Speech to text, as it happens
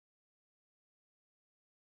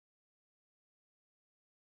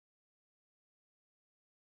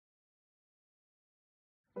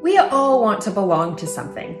We all want to belong to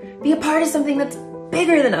something, be a part of something that's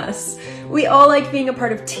bigger than us. We all like being a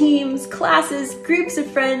part of teams, classes, groups of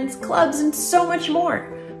friends, clubs, and so much more.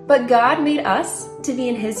 But God made us to be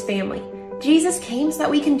in His family. Jesus came so that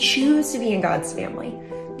we can choose to be in God's family.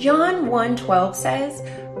 John 1:12 says,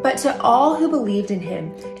 "But to all who believed in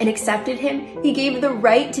Him and accepted Him, He gave the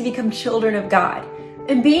right to become children of God."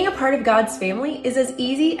 And being a part of God's family is as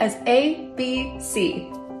easy as A, B, C.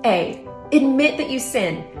 A, admit that you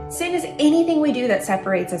sin. Sin is anything we do that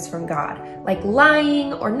separates us from God, like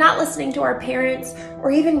lying or not listening to our parents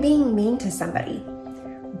or even being mean to somebody.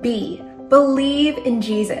 B, believe in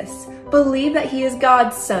Jesus. Believe that He is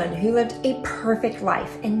God's Son who lived a perfect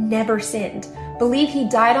life and never sinned. Believe He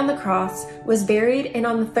died on the cross, was buried, and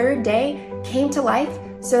on the third day came to life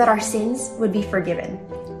so that our sins would be forgiven.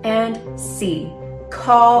 And C,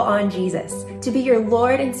 call on Jesus to be your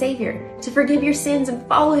Lord and Savior, to forgive your sins and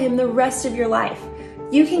follow Him the rest of your life.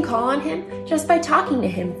 You can call on Him just by talking to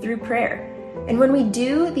Him through prayer. And when we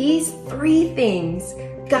do these three things,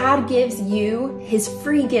 God gives you His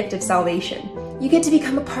free gift of salvation. You get to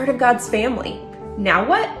become a part of God's family. Now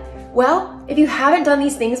what? Well, if you haven't done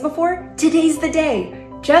these things before, today's the day.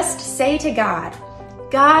 Just say to God,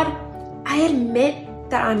 "God, I admit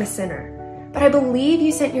that I'm a sinner, but I believe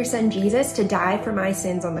You sent Your Son Jesus to die for my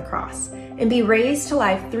sins on the cross and be raised to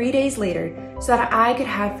life 3 days later so that I could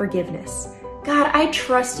have forgiveness. God, I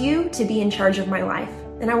trust You to be in charge of my life,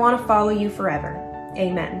 and I want to follow You forever.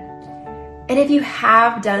 Amen." And if you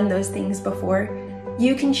have done those things before,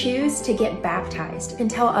 you can choose to get baptized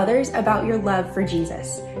and tell others about your love for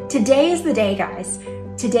Jesus. Today is the day, guys.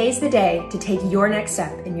 Today's the day to take your next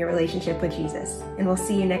step in your relationship with Jesus, and we'll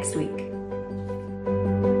see you next week.